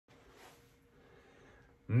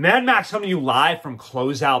Mad Max coming to you live from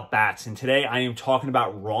Closeout Bats, and today I am talking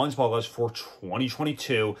about Rawlings ball gloves for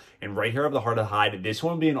 2022. And right here I have the Heart of the Hide. This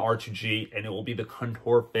one will be an R2G, and it will be the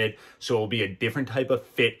ContoUR fit, so it will be a different type of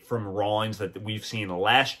fit from Rawlings that we've seen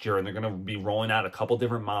last year, and they're going to be rolling out a couple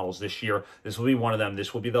different models this year. This will be one of them.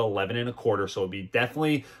 This will be the 11 1/4, so it'll be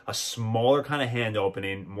definitely a smaller kind of hand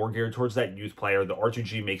opening, more geared towards that youth player. The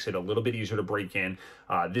R2G makes it a little bit easier to break in.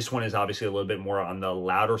 This one is obviously a little bit more on the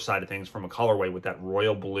louder side of things from a colorway with that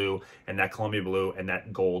royal blue and that Columbia blue and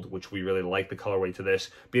that gold, which we really like the colorway to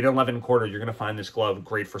this. Being an 11 1/4, you're going to find this glove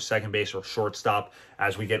great for second base or shortstop.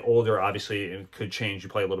 As we get older, obviously it could change. You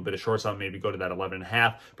play a little bit of shortstop, maybe go to that 11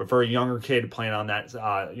 1/2. But for a younger kid playing on that,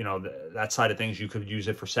 that side of things, you could use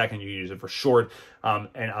it for second, you could use it for short.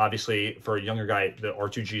 And obviously for a younger guy, the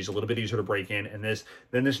R2G is a little bit easier to break in. And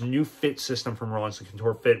this new fit system from Rawlings, the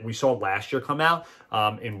ContoUR fit, we saw last year come out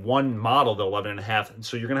in one model, the 11 1/2.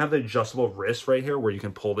 So you're going to have the adjustable wrist right here where you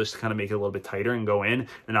can pull this to kind of make it a little bit tighter and go in,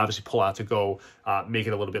 and obviously pull out to go make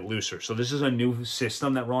it a little bit looser. So this is a new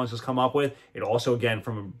system that Rawlings has come up with. It also, again,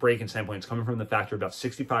 from a break-in standpoint, it's coming from the factory about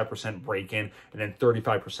 65% break-in, and then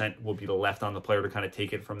 35% will be left on the player to kind of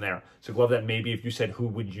take it from there. It's a glove that maybe if you said who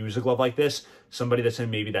would use a glove like this, somebody that's in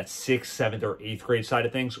maybe that 6th, 7th, or 8th grade side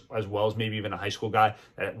of things, as well as maybe even a high school guy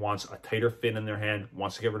that wants a tighter fit in their hand,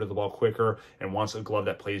 wants to get rid of the ball quicker, and wants a glove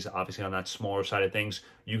that plays obviously on that smaller side of things.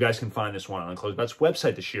 You guys can find this one on CloseOut's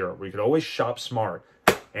website this year, where you can always shop smart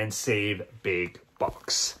and save big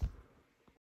bucks.